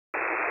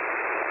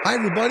Hi,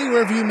 everybody,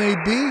 wherever you may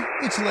be.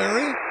 It's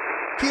Larry,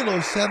 Kilo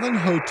 7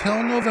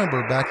 Hotel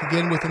November, back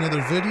again with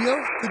another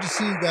video. Good to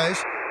see you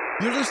guys.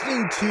 You're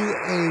listening to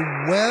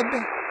a web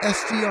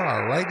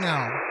SDR right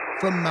now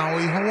from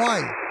Maui,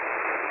 Hawaii.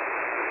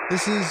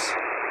 This is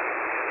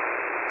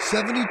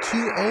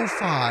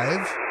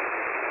 7205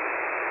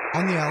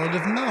 on the island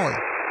of Maui.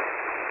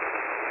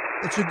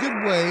 It's a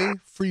good way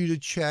for you to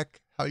check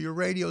how your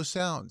radio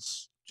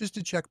sounds, just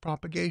to check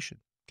propagation.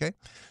 Okay,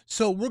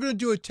 so we're going to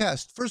do a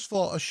test. First of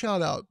all, a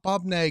shout out,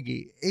 Bob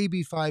Nagy,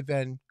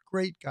 AB5N,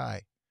 great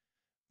guy.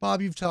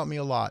 Bob, you've taught me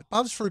a lot.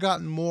 Bob's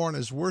forgotten more on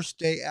his worst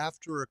day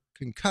after a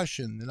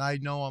concussion than I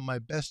know on my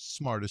best,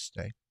 smartest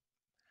day.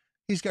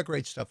 He's got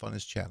great stuff on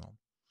his channel.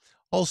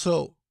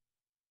 Also,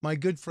 my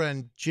good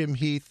friend Jim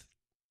Heath,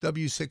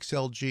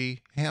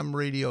 W6LG, Ham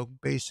Radio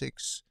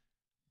Basics,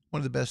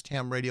 one of the best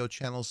ham radio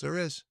channels there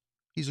is.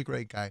 He's a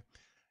great guy.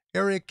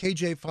 Eric,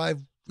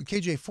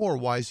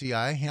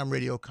 KJ4YZI, Ham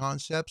Radio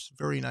Concepts,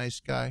 very nice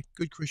guy,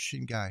 good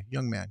Christian guy,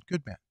 young man,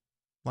 good man,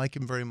 like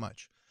him very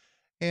much.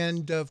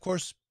 And of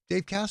course,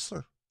 Dave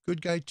Kassler,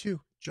 good guy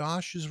too.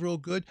 Josh is real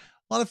good.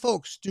 A lot of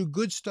folks do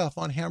good stuff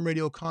on ham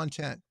radio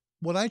content.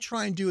 What I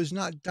try and do is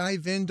not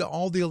dive into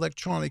all the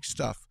electronic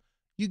stuff.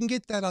 You can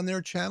get that on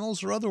their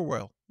channels or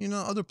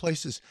other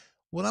places.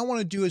 What I want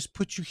to do is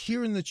put you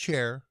here in the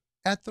chair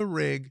at the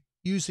rig,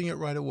 using it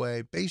right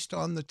away based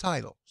on the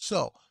title.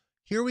 So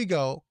here we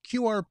go,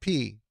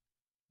 QRP,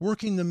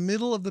 working the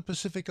middle of the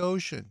Pacific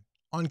Ocean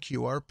on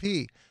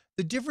QRP.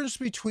 The difference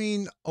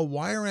between a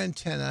wire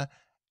antenna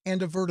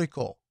and a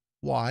vertical.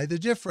 Why the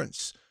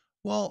difference?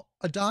 Well,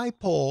 a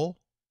dipole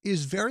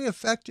is very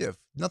effective.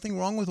 Nothing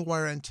wrong with a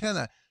wire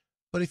antenna.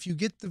 But if you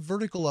get the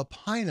vertical up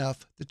high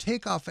enough, the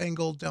takeoff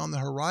angle down the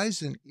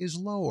horizon is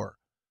lower.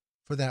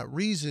 For that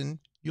reason,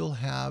 you'll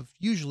have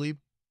usually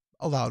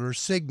a louder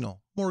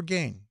signal, more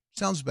gain.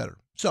 Sounds better.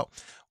 So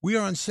we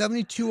are on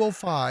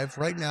 7205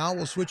 right now.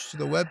 We'll switch to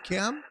the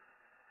webcam.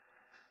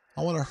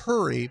 I want to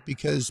hurry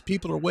because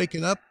people are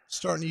waking up,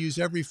 starting to use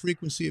every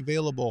frequency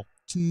available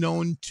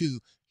known to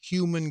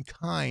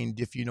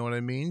humankind, if you know what I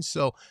mean.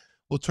 So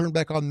we'll turn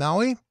back on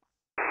Maui.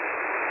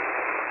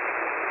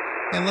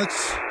 And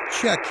let's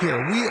check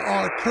here. We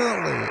are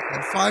currently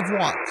at 5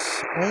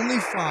 watts, only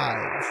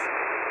 5.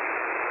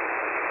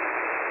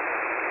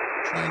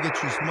 Try and get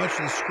you as much of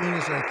the screen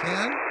as I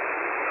can.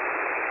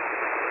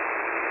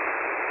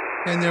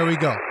 And there we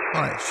go.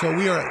 All right, so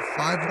we are at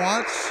 5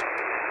 watts.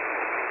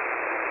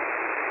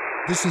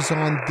 This is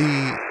on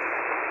the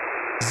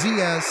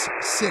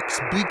ZS6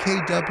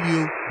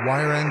 BKW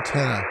wire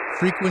antenna.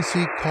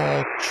 Frequency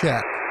call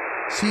check.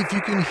 See if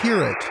you can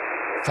hear it.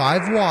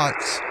 5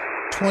 watts,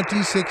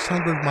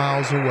 2,600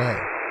 miles away.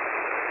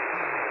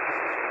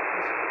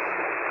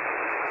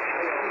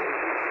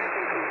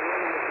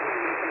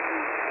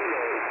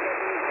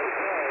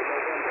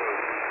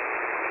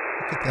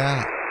 Look at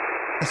that.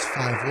 That's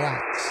 5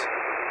 watts.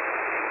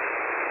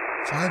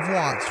 5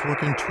 watts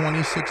working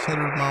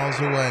 2,600 miles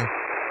away.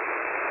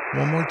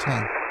 One more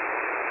time.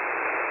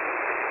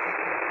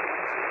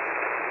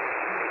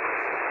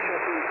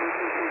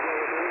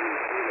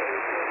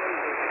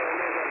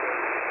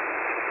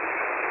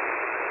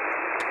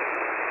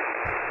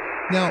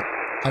 Now,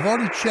 I've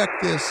already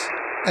checked this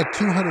at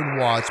 200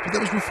 watts, but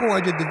that was before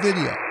I did the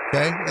video,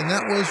 okay? And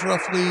that was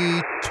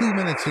roughly 2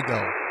 minutes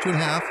ago,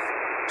 2.5.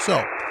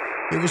 So,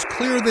 it was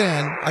clear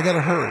then. I got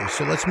to hurry,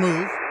 so let's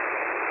move.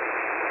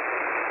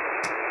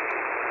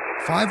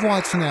 5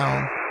 watts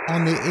now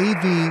on the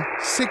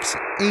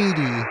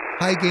AV680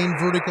 high-gain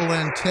vertical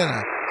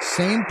antenna.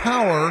 Same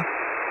power,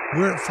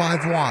 we're at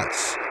 5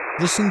 watts.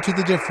 Listen to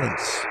the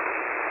difference.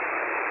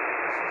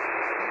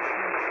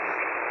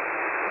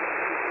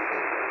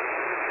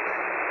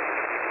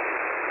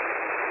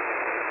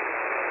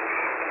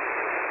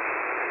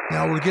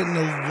 Now we're getting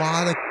a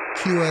lot of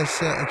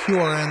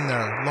QRN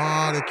there, a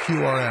lot of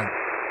QRN,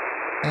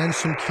 and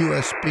some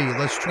QSB.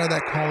 Let's try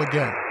that call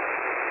again.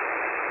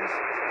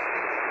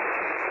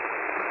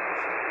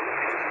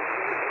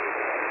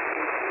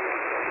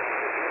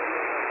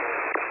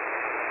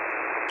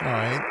 All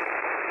right,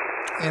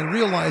 and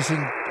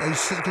realizing,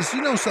 because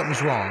you know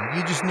something's wrong,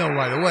 you just know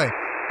right away.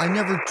 I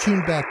never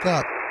tuned back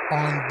up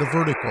on the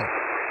vertical.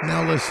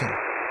 Now listen.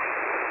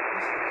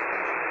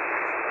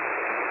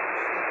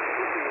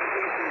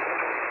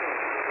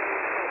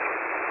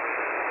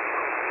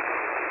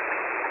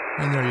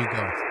 And there you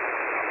go.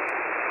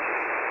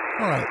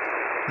 All right,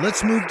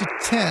 let's move to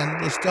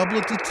 10. Let's double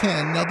it to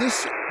 10. Now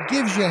this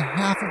gives you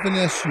half of an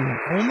S unit,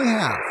 only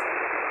half.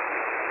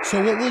 So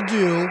what we'll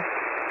do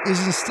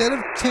is instead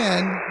of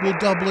 10, we'll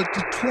double it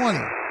to 20.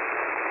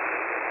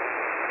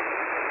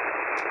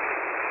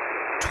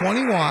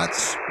 20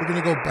 watts. We're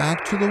going to go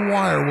back to the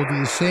wire. We'll do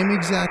the same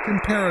exact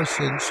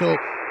comparison. So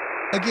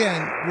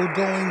again, we're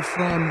going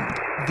from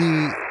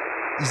the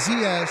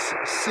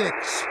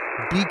ZS6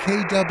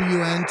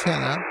 BKW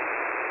antenna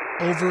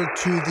over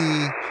to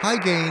the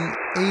high-gain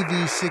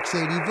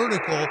AV680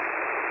 vertical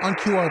on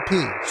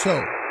QRP.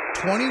 So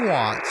 20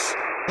 watts.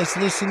 Let's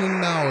listen in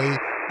Maui.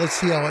 Let's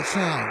see how it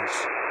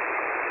sounds.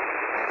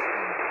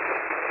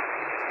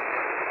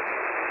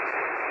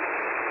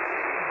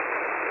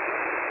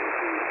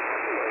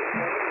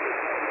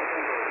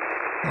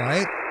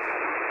 right?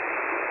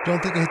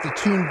 Don't think I hit the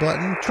tune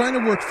button. Trying to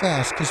work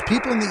fast because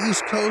people in the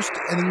East Coast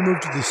and then you move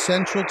to the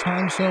Central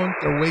time zone,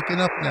 they're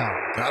waking up now.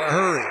 Gotta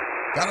hurry.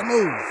 Gotta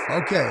move.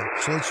 Okay,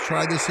 so let's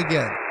try this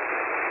again.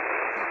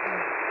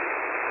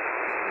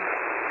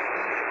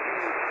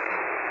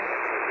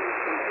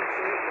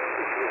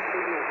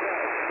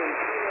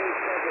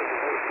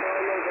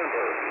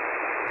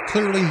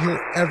 Clearly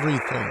hear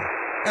everything.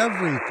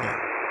 Everything.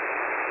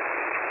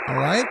 All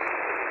right?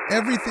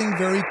 Everything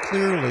very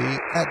clearly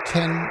at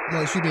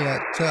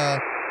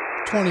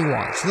 20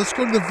 watts. Let's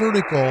go to the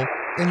vertical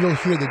and you'll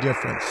hear the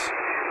difference.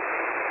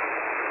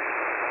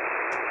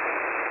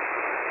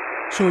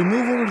 So we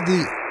move over to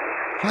the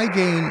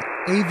HyGain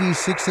AV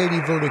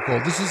 680 vertical.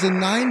 This is a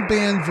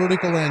 9-band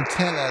vertical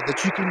antenna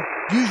that you can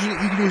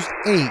use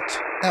 8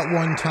 at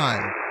one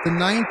time. The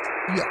 9th,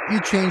 you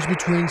change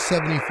between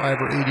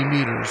 75 or 80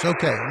 meters.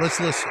 Okay,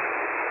 let's listen.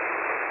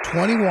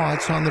 20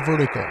 watts on the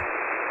vertical.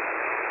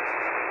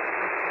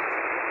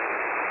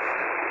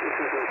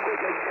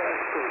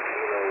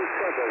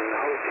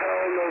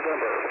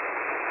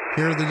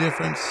 Hear the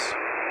difference?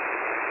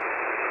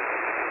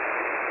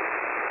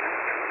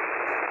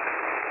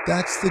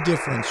 That's the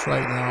difference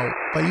right now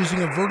by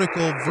using a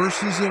vertical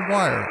versus a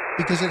wire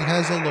because it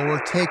has a lower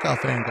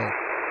takeoff angle.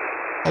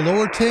 A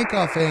lower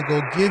takeoff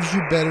angle gives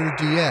you better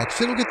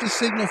DX. It'll get the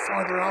signal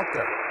farther out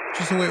there. It's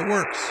just the way it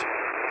works.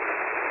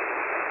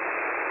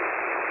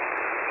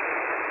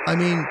 I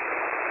mean,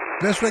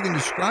 best way I can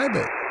describe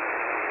it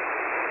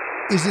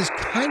is it's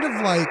kind of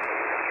like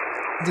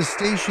the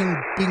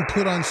station being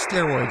put on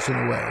steroids in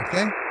a way,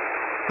 okay?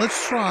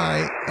 Let's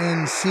try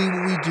and see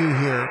what we do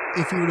here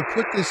if we were to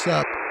put this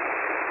up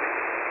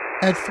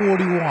at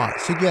 40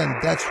 watts. Again,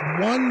 that's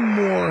one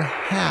more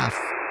half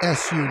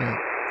S unit.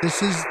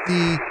 This is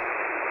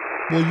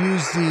we'll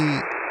use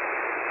the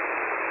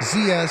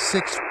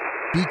ZS6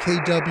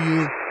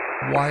 BKW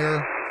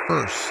wire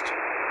first,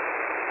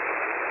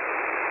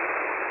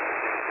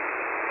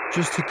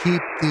 just to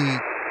keep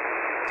the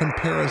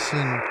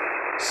comparison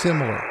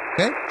similar.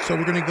 Okay, so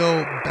we're going to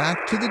go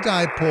back to the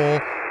dipole.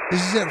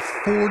 This is at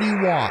 40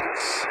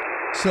 watts.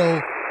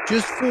 So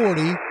just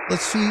 40.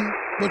 Let's see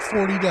what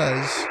 40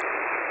 does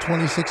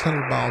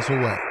 2,600 miles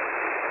away.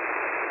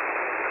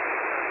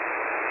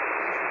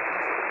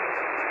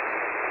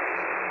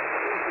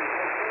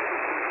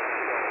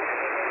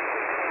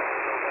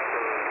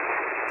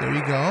 There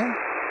you go.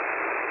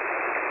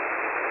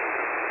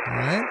 All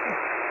right.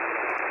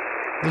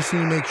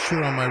 Listening to make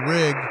sure on my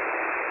rig,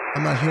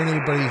 I'm not hearing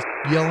anybody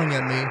yelling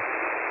at me.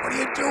 What are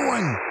you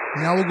doing?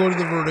 Now we'll go to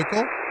the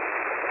vertical.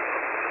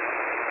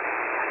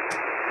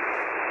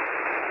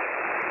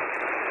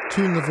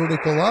 Tune the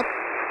vertical up.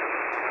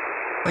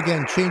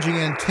 Again, changing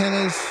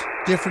antennas,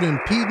 different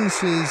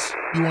impedances.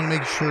 You want to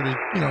make sure to,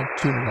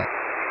 tune it up.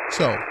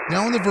 So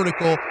now on the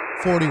vertical,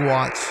 40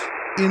 watts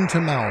into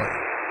Maui.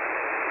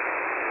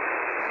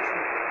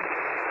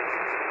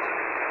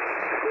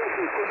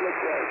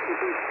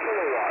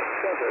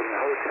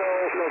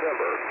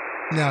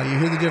 Now you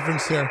hear the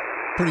difference there?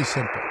 Pretty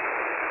simple.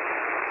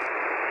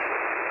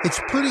 It's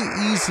pretty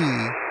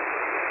easy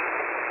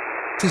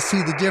to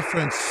see the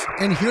difference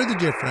and hear the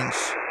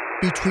difference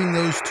between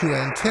those two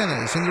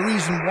antennas. And the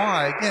reason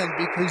why, again,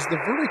 because the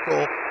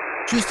vertical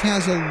just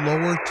has a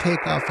lower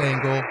takeoff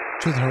angle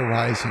to the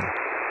horizon.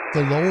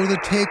 The lower the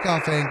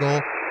takeoff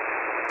angle,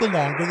 the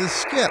longer the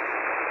skip.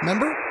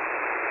 Remember?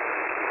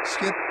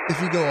 Skip, if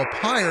you go up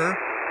higher,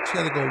 it's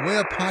got to go way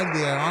up high to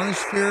the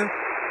ionosphere,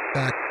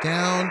 back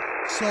down.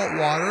 Salt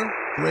water,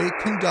 great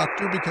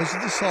conductor because of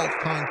the salt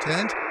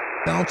content,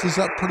 bounces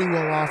up pretty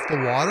well off the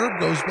water,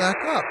 goes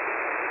back up.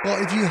 Well,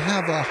 if you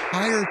have a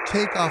higher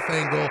takeoff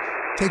angle,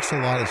 it takes a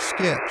lot of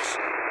skips.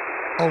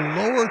 A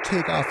lower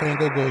takeoff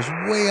angle goes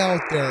way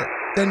out there,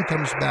 then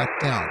comes back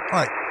down. All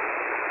right,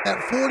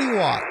 at 40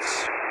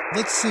 watts,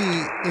 let's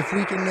see if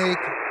we can make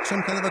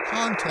some kind of a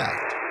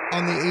contact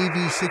on the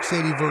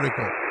AV680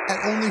 vertical at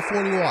only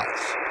 40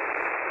 watts.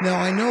 Now,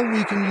 I know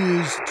we can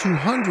use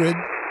 200,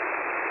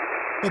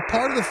 but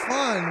part of the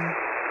fun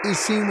is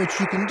seeing what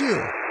you can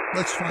do.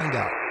 Let's find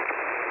out.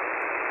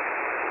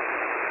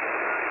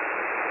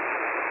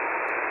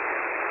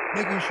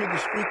 Making sure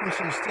this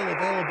frequency is still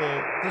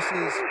available. This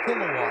is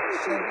kilowatt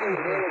 7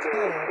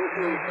 Hotel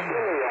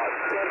November.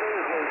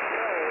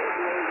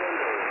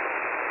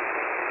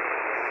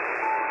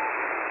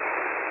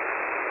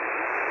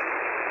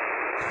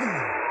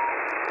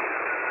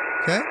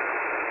 Okay.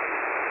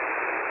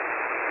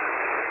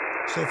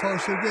 So far,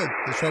 so good.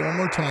 Let's try one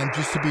more time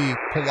just to be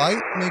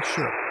polite. Make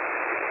sure.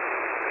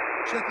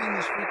 Checking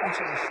this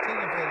frequency is still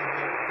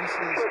available. This is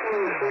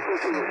kilowatt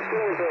 7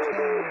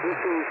 Hotel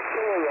November.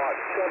 Kilowatt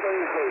 7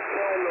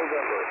 Hotel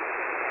November.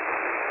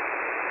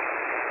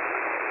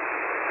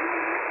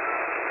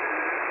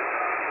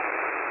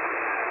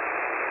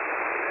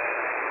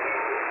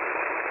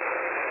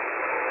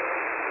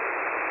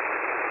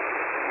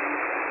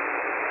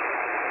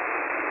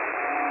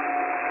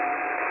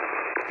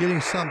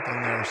 Getting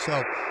something there.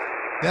 So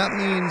that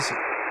means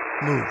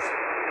move.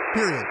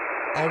 Period.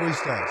 Always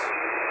does.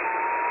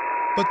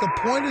 But the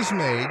point is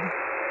made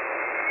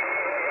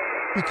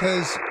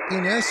because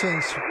in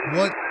essence,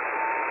 what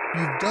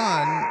you've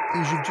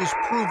done is you've just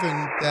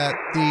proven that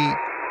the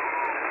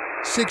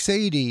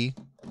 680,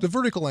 the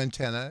vertical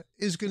antenna,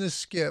 is going to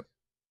skip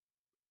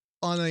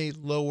on a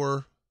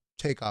lower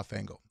takeoff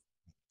angle.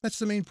 That's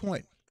the main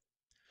point.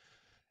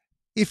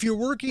 If you're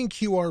working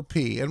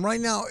QRP, and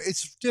right now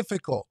it's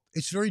difficult,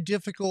 it's very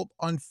difficult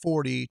on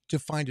 40 to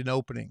find an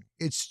opening.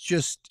 It's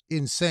just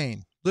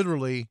insane.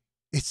 Literally,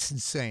 it's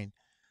insane.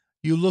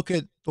 You look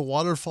at the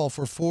waterfall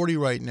for 40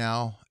 right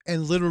now,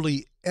 and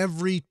literally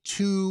every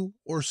 2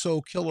 or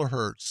so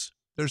kilohertz,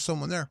 there's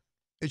someone there.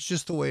 It's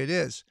just the way it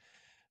is.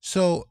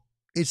 So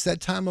it's that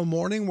time of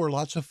morning where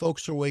lots of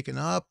folks are waking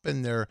up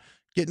and they're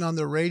getting on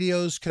their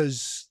radios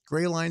because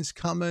gray line's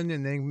coming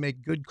and they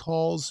make good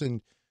calls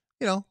and,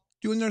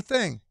 doing their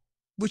thing,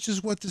 which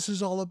is what this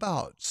is all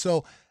about.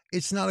 So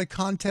it's not a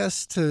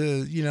contest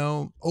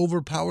to,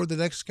 overpower the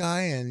next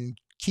guy and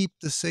keep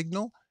the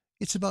signal.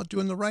 It's about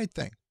doing the right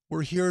thing.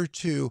 We're here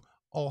to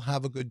all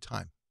have a good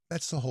time.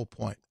 That's the whole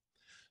point.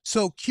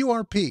 So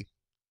QRP,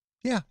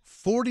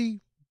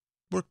 40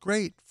 worked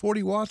great.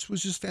 40 watts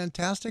was just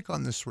fantastic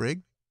on this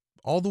rig,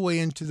 all the way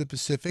into the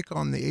Pacific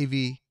on the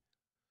AV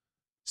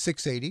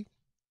 680.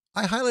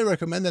 I highly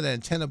recommend that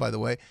antenna, by the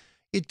way.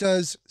 It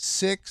does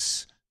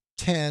 6,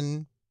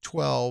 10,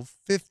 12,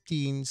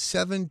 15,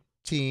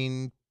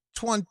 17,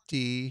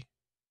 20,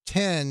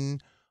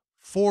 10,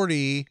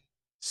 40,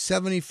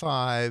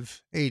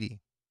 75, 80.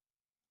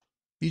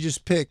 You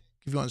just pick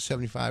if you want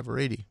 75 or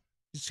 80.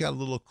 It's got a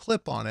little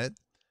clip on it,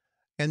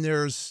 and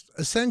there's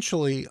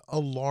essentially a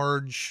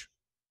large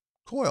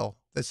coil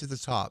that's at the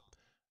top.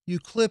 You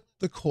clip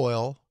the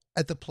coil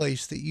at the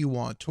place that you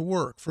want to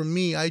work. For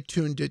me, I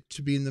tuned it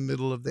to be in the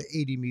middle of the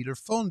 80-meter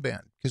phone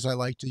band because I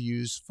like to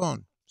use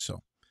phone.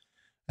 So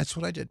that's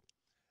what I did.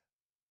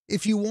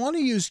 If you want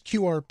to use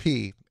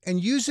QRP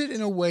and use it in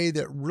a way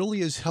that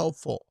really is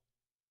helpful,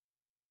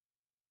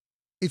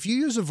 if you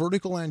use a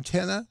vertical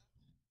antenna,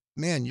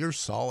 man, you're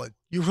solid.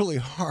 You really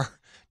are.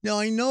 Now,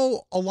 I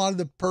know a lot of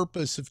the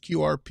purpose of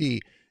QRP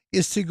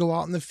is to go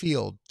out in the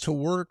field to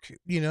work,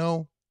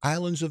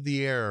 islands of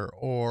the air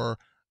or,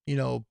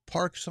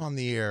 parks on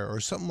the air or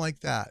something like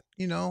that,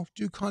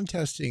 do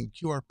contesting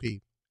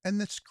QRP. And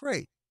that's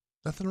great.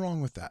 Nothing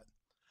wrong with that.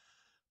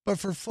 But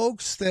for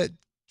folks that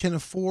can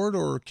afford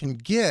or can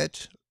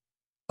get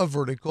a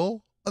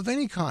vertical of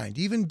any kind,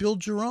 even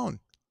build your own,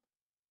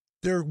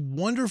 they're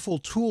wonderful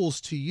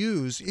tools to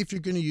use if you're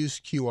going to use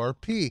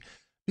QRP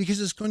because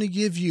it's going to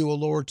give you a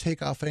lower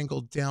takeoff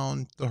angle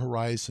down the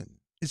horizon.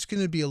 It's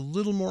going to be a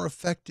little more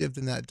effective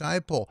than that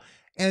dipole.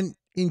 And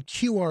in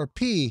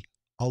QRP,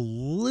 a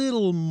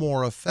little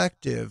more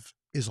effective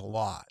is a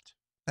lot.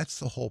 That's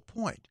the whole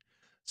point.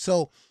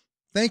 So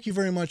thank you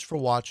very much for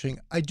watching.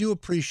 I do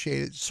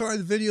appreciate it. Sorry,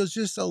 the video is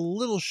just a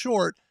little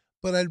short,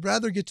 but I'd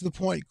rather get to the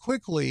point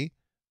quickly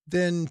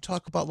than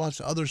talk about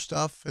lots of other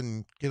stuff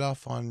and get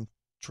off on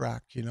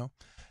track,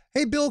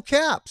 Hey, Bill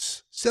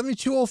Caps,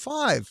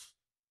 7205.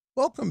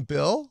 Welcome,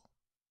 Bill.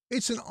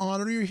 It's an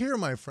honor you're here,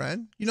 my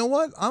friend. You know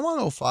what? I'm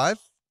on 05.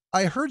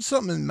 I heard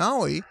something in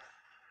Maui.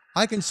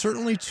 I can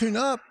certainly tune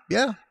up.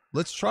 Yeah,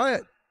 let's try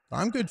it.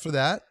 I'm good for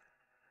that.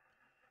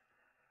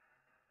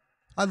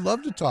 I'd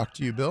love to talk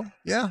to you, Bill.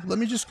 Yeah, let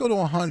me just go to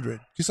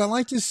 100 because I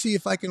like to see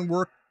if I can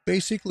work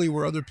basically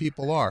where other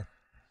people are.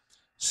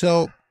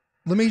 So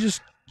let me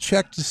just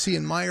check to see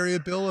in my area,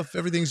 Bill, if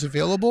everything's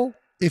available.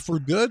 If we're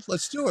good,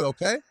 let's do it,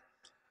 okay?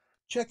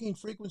 Checking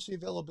frequency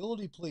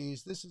availability,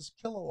 please. This is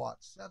Kilowatt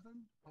 7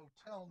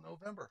 Hotel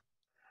November.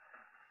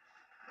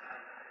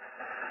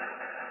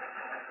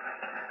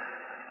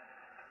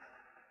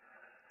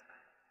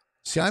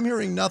 See, I'm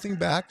hearing nothing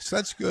back, so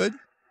that's good.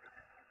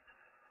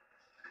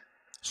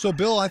 So,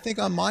 Bill, I think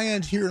on my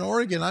end here in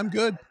Oregon, I'm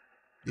good.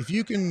 If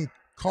you can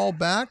call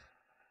back,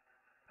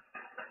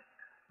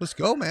 let's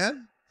go,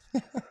 man.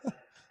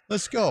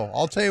 Let's go.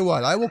 I'll tell you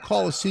what, I will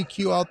call a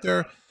CQ out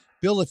there.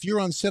 Bill, if you're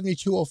on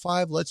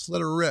 7205, let's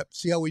let her rip.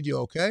 See how we do,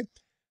 okay?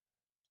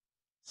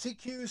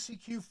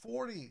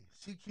 CQ40,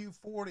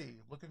 CQ40.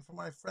 Looking for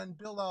my friend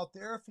Bill out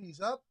there if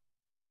he's up.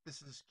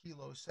 This is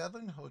Kilo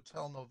 7,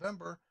 Hotel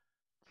November.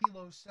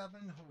 Kilo 7,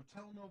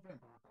 Hotel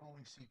November.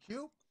 Calling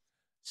CQ.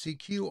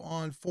 CQ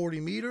on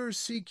 40 meters,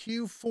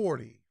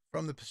 CQ40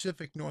 from the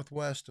Pacific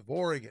Northwest of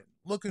Oregon.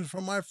 Looking for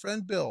my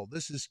friend Bill.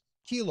 This is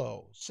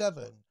Kilo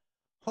 7,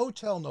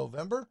 Hotel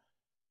November.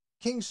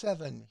 King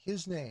 7,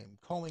 his name,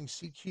 calling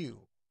CQ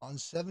on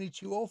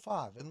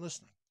 7205 and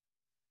listening.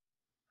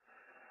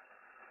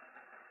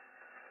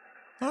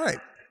 All right,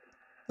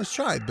 let's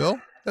try it, Bill.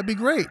 That'd be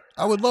great.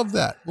 I would love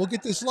that. We'll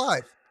get this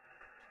live.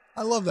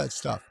 I love that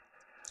stuff.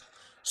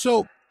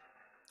 So,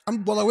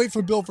 while I wait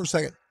for Bill for a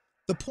second,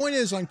 the point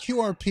is on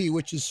QRP,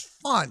 which is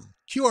fun.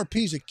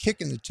 QRP is a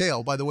kick in the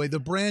tail, by the way. The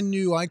brand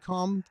new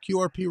ICOM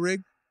QRP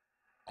rig,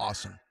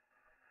 awesome.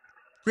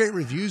 Great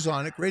reviews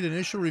on it, great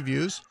initial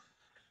reviews.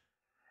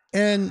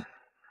 And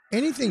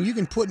anything you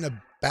can put in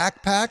a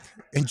backpack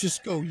and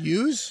just go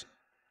use,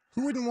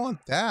 who wouldn't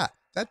want that?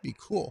 That'd be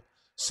cool.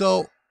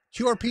 So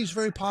QRP is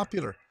very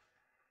popular.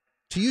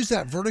 To use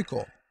that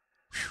vertical,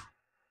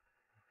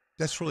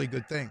 That's really a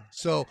good thing.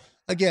 So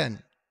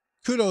again,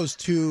 kudos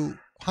to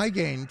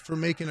HyGain for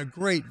making a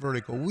great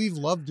vertical. We've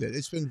loved it.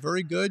 It's been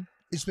very good.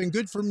 It's been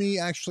good for me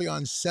actually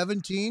on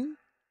 17,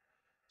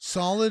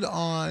 solid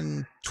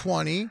on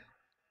 20,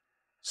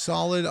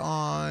 solid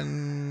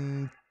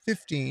on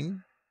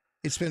 15.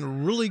 It's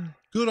been really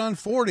good on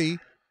 40,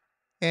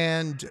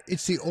 and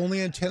it's the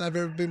only antenna I've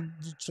ever been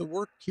to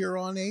work here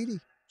on 80.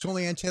 It's the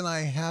only antenna I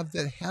have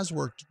that has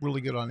worked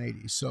really good on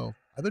 80. So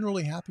I've been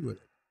really happy with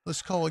it.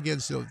 Let's call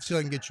again so see if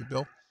I can get you,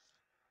 Bill.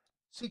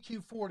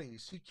 CQ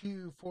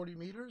 40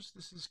 meters.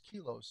 This is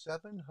Kilo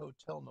 7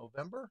 Hotel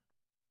November.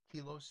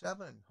 Kilo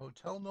 7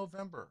 Hotel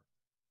November.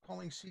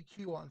 Calling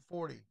CQ on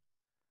 40.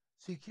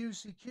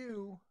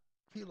 CQ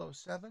Kilo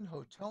 7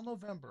 Hotel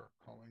November.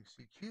 Calling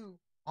CQ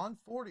on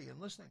 40 and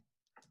listening.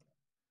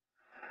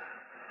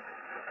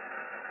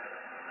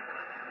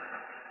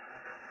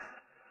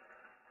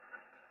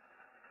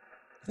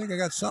 I think I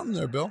got something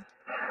there, Bill.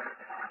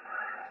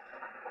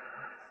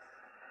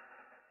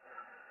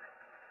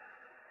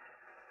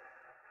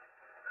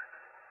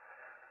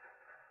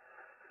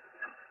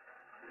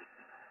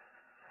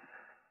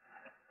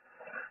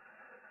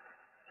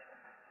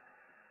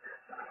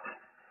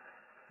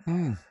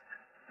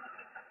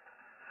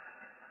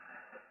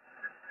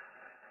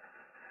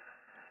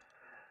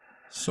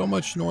 So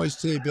much noise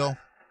today, Bill.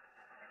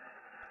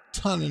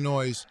 Ton of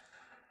noise.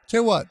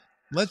 Tell you what,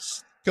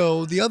 let's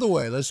go the other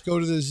way. Let's go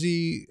to the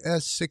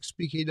ZS6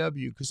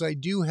 BKW because I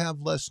do have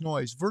less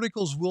noise.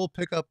 Verticals will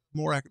pick up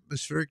more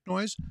atmospheric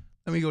noise.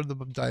 Let me go to the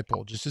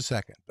dipole. Just a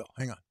second, Bill.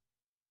 Hang on.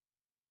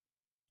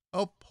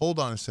 Oh, hold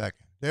on a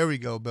second. There we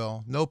go,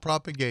 Bill. No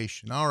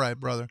propagation. All right,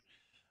 brother.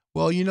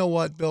 Well, you know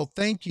what, Bill?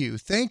 Thank you.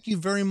 Thank you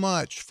very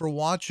much for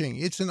watching.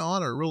 It's an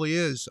honor. It really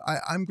is.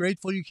 I'm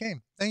grateful you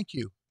came. Thank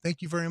you.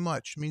 Thank you very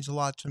much. It means a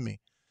lot to me.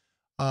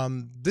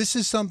 This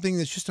is something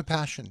that's just a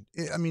passion.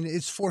 I mean,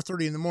 it's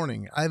 4:30 in the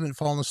morning. I haven't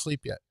fallen asleep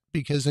yet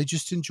because I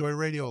just enjoy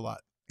radio a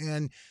lot.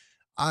 And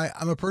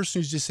I'm a person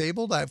who's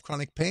disabled. I have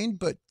chronic pain,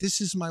 but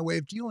this is my way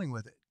of dealing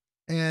with it.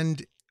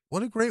 And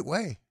what a great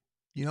way,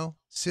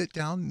 sit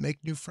down,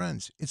 make new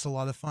friends. It's a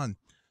lot of fun.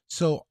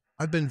 So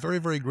I've been very,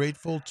 very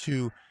grateful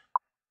to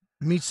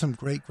meet some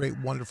great, great,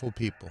 wonderful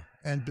people.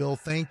 And Bill,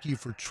 thank you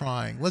for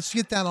trying. Let's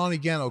get that on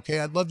again, okay?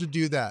 I'd love to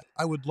do that.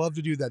 I would love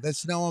to do that.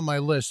 That's now on my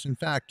list. In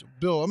fact,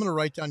 Bill, I'm going to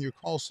write down your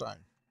call sign.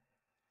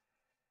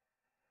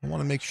 I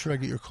want to make sure I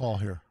get your call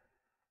here.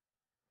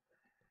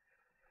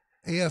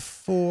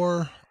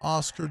 AF4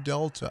 Oscar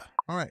Delta.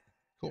 All right,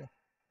 cool.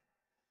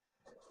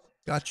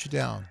 Got you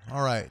down.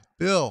 All right,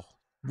 Bill,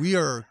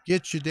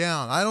 get you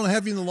down. I don't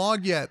have you in the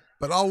log yet,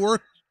 but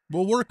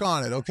we'll work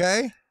on it,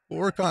 okay? We'll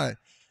work on it.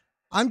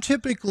 I'm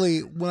typically,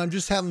 when I'm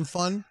just having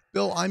fun,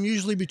 Bill, I'm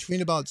usually between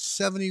about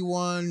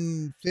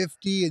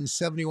 7150 and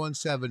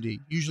 7170.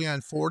 Usually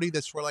on 40,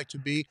 that's where I like to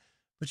be.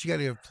 But you got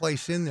to have a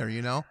place in there,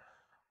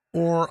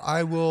 Or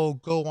I will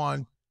go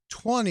on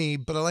 20,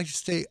 but I like to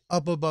stay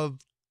up above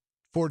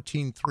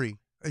 14.3.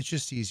 It's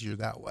just easier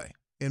that way,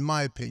 in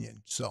my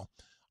opinion. So,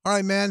 all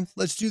right, man,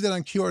 let's do that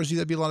on QRZ.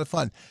 That'd be a lot of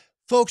fun.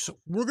 Folks,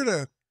 we're going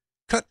to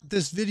cut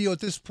this video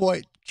at this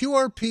point.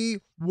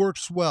 QRP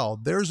works well.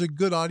 There's a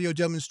good audio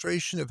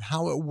demonstration of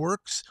how it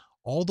works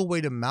all the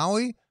way to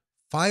Maui.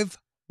 5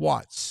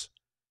 watts.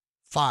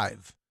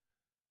 5.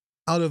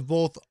 Out of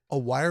both a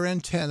wire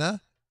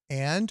antenna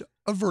and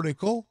a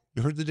vertical.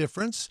 You heard the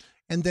difference.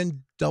 And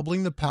then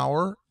doubling the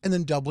power and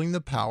then doubling the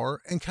power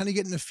and kind of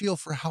getting a feel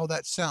for how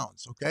that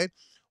sounds, okay?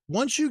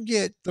 Once you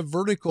get the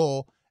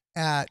vertical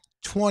at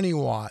 20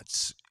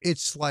 watts,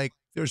 it's like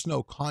there's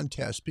no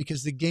contest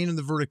because the gain in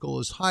the vertical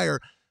is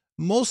higher,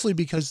 mostly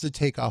because of the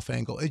takeoff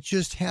angle. It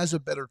just has a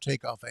better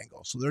takeoff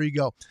angle. So there you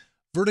go.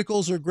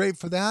 Verticals are great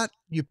for that.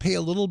 You pay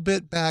a little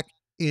bit back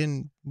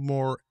in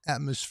more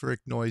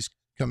atmospheric noise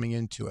coming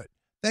into it.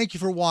 Thank you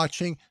for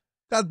watching.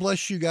 God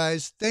bless you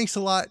guys. Thanks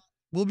a lot.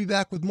 We'll be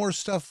back with more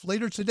stuff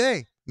later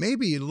today,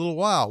 maybe in a little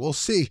while. We'll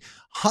see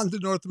on the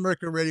North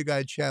America Radio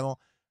Guide channel.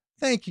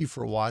 Thank you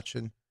for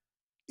watching.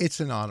 It's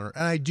an honor,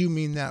 and I do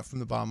mean that from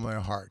the bottom of my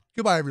heart.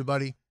 Goodbye,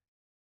 everybody.